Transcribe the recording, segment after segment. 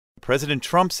President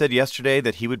Trump said yesterday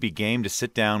that he would be game to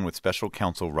sit down with special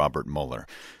counsel Robert Mueller.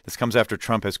 This comes after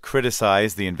Trump has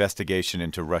criticized the investigation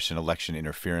into Russian election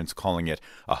interference, calling it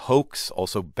a hoax,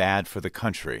 also bad for the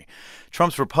country.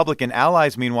 Trump's Republican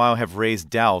allies, meanwhile, have raised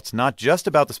doubts not just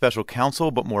about the special counsel,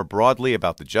 but more broadly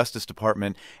about the Justice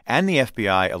Department and the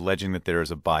FBI, alleging that there is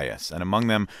a bias. And among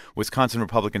them, Wisconsin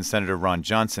Republican Senator Ron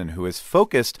Johnson, who is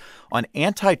focused on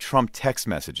anti-Trump text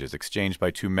messages exchanged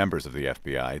by two members of the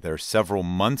FBI. There are several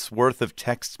months' worth of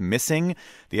texts missing.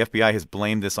 The FBI has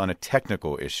blamed this on a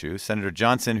technical issue. Senator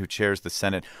Johnson, who chairs the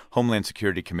Senate Homeland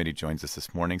Security Committee, joins us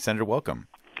this morning. Senator, welcome.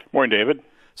 Morning, David.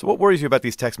 So what worries you about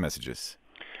these text messages?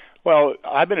 Well,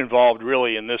 I've been involved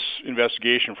really in this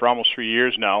investigation for almost 3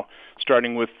 years now,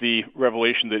 starting with the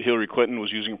revelation that Hillary Clinton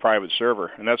was using a private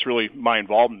server. And that's really my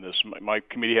involvement in this. My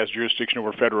committee has jurisdiction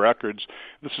over federal records.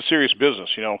 This is serious business.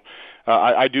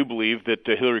 I do believe that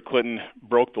Hillary Clinton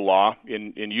broke the law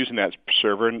in using that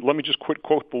server. And let me just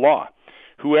quote the law.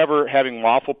 Whoever having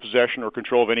lawful possession or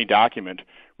control of any document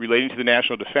relating to the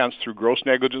national defense through gross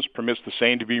negligence permits the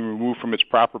same to be removed from its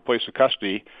proper place of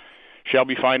custody shall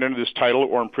be fined under this title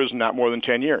or imprisoned not more than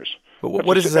 10 years. But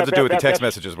what does this have to do with the text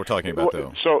messages we're talking about,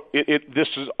 though? So this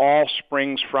is all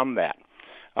springs from that.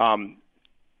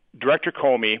 Director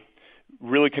Comey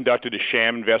really conducted a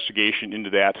sham investigation into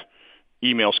that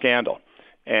email scandal.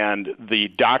 And the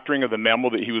doctoring of the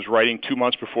memo that he was writing 2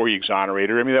 months before he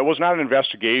exonerated, that was not an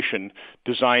investigation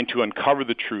designed to uncover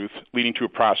the truth leading to a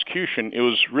prosecution. It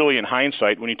was really, in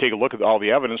hindsight, when you take a look at all the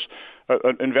evidence,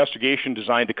 an investigation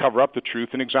designed to cover up the truth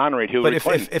and exonerate Hillary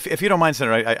Clinton. But if you don't mind,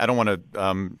 Senator, I don't want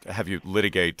to have you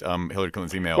litigate Hillary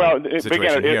Clinton's email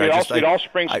situation again, here. It all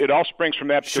springs from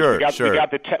that because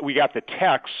we got the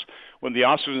text when the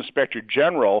Office of Inspector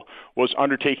General was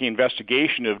undertaking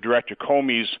investigation of Director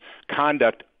Comey's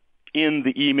conduct in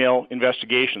the email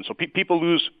investigation. So people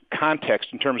lose context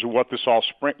in terms of what this all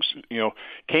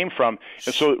came from.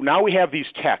 And so now we have these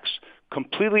texts,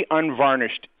 completely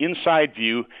unvarnished, inside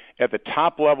view at the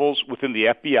top levels within the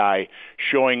FBI,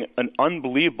 showing an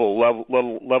unbelievable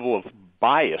level of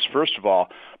bias, first of all,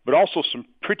 but also some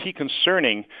pretty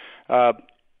concerning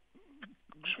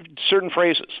certain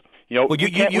phrases. I want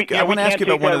to ask you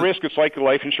about one of the risk. It's like a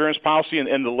life insurance policy,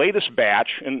 and the latest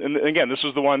batch, and again, this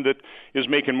is the one that is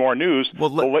making more news. Well,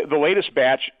 the latest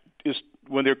batch is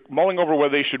when they're mulling over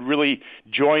whether they should really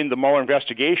join the Mueller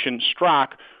investigation.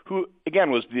 Strzok, who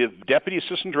again was the deputy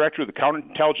assistant director of the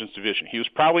counterintelligence division, he was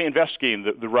probably investigating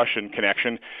the Russian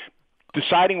connection,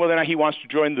 deciding whether or not he wants to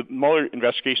join the Mueller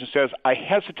investigation. Says, "I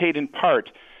hesitate in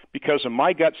part because of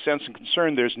my gut sense and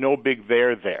concern. There's no big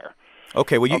there."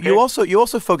 Okay. Well, you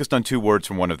also focused on two words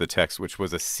from one of the texts, which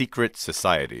was a secret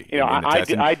society.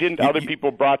 I didn't. Other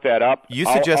people brought that up. You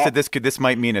suggested this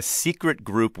might mean a secret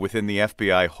group within the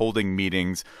FBI holding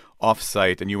meetings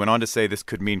off-site, and you went on to say this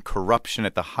could mean corruption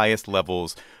at the highest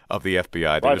levels of the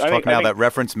FBI. There was talk now that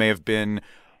reference may have been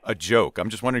a joke. I'm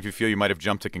just wondering if you feel you might have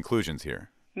jumped to conclusions here.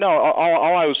 No,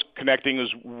 all I was connecting is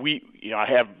I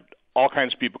have all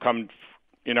kinds of people come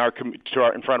in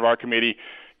front of our committee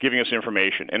giving us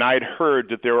information. And I had heard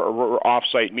that there were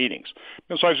off-site meetings.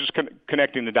 And so I was just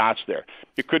connecting the dots there.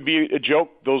 It could be a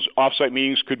joke. Those off-site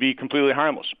meetings could be completely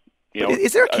harmless.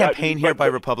 Is there a campaign here by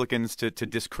Republicans to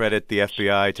discredit the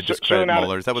FBI, to discredit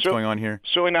Mueller? Is that what's going on here?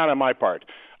 Certainly not on my part.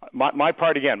 My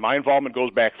part, again, my involvement goes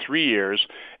back 3 years,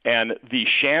 and the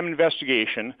sham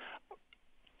investigation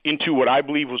into what I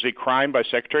believe was a crime by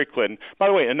Secretary Clinton. By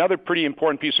the way, another pretty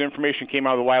important piece of information came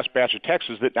out of the last batch of texts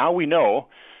is that now we know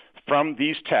from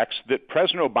these texts that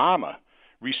President Obama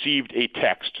received a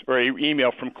text or an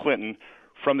email from Clinton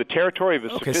from the territory of a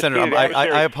sophisticated Senator,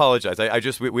 adversary. I apologize.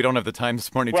 We don't have the time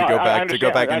this morning to go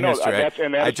back in history.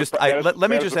 Let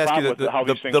me just ask you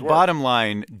the bottom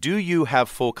line: do you have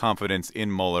full confidence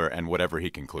in Mueller and whatever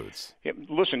he concludes? Yeah,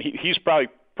 listen, he's probably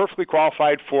perfectly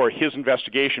qualified for his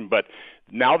investigation, but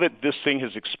now that this thing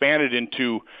has expanded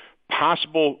into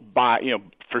possible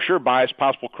for sure bias,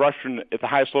 possible corruption at the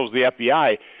highest levels of the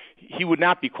FBI, he would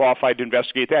not be qualified to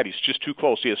investigate that. He's just too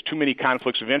close. He has too many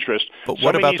conflicts of interest. But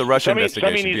what about the Russia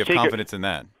investigation? Do you have confidence in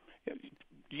that?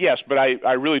 Yes, but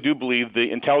I really do believe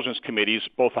the intelligence committees,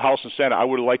 both the House and Senate, I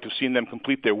would have liked to have seen them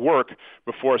complete their work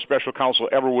before a special counsel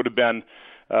ever would have been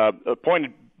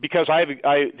appointed Because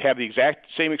I have the exact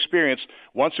same experience.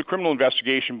 Once the criminal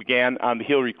investigation began on the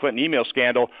Hillary Clinton email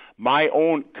scandal, my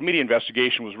own committee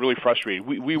investigation was really frustrated.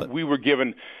 We were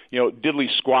given,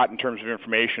 diddly squat in terms of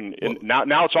information, and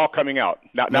now it's all coming out.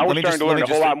 Now we're starting to learn a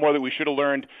whole lot more that we should have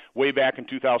learned way back in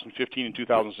 2015 and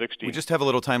 2016. We just have a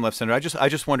little time left, Senator. I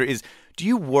just wonder, do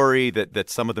you worry that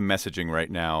some of the messaging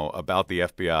right now about the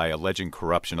FBI alleging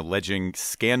corruption, alleging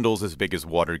scandals as big as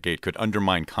Watergate could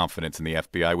undermine confidence in the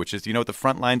FBI, which is, at the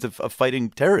front lines of fighting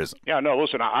terrorism? Yeah, no,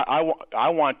 listen, I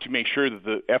want to make sure that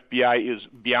the FBI is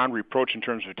beyond reproach in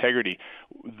terms of integrity.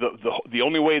 The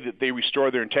only way that they restore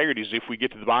their integrity is if we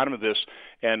get to the bottom of this,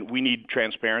 and we need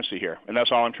transparency here. And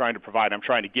that's all I'm trying to provide. I'm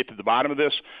trying to get to the bottom of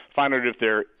this, find out if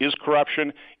there is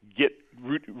corruption,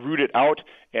 root it out,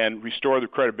 and restore the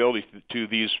credibility to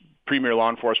these premier law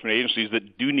enforcement agencies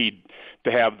that do need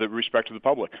to have the respect of the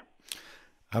public.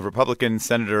 Republican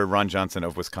Senator Ron Johnson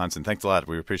of Wisconsin, thanks a lot.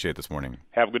 We appreciate it this morning.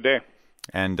 Have a good day.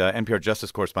 And NPR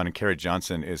Justice correspondent Carrie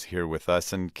Johnson is here with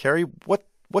us. And Carrie, what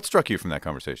struck you from that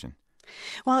conversation?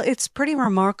 Well, it's pretty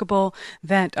remarkable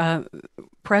that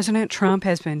President Trump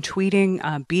has been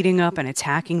tweeting, beating up and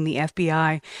attacking the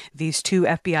FBI, these two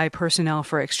FBI personnel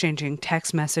for exchanging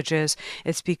text messages.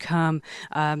 It's become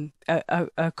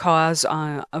a cause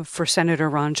for Senator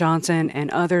Ron Johnson and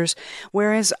others.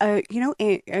 Whereas,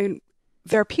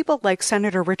 there are people like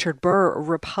Senator Richard Burr, a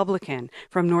Republican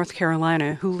from North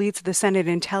Carolina, who leads the Senate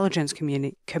Intelligence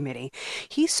Committee.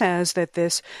 He says that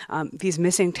these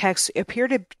missing texts appear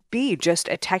to be just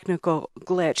a technical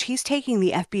glitch. He's taking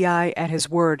the FBI at his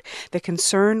word. The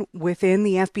concern within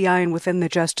the FBI and within the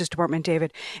Justice Department,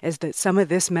 David, is that some of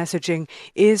this messaging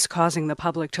is causing the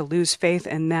public to lose faith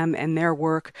in them and their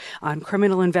work on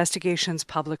criminal investigations,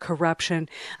 public corruption,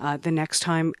 the next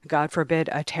time, God forbid,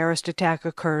 a terrorist attack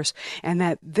occurs, and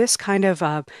that this kind of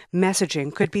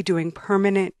messaging could be doing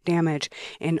permanent damage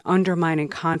in undermining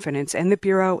confidence in the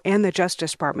Bureau and the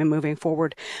Justice Department moving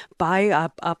forward by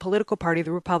a political party,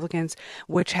 the Republicans,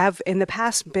 which have in the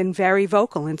past been very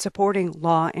vocal in supporting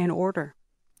law and order.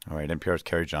 All right, NPR's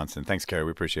Carrie Johnson. Thanks, Carrie.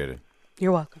 We appreciate it.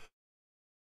 You're welcome.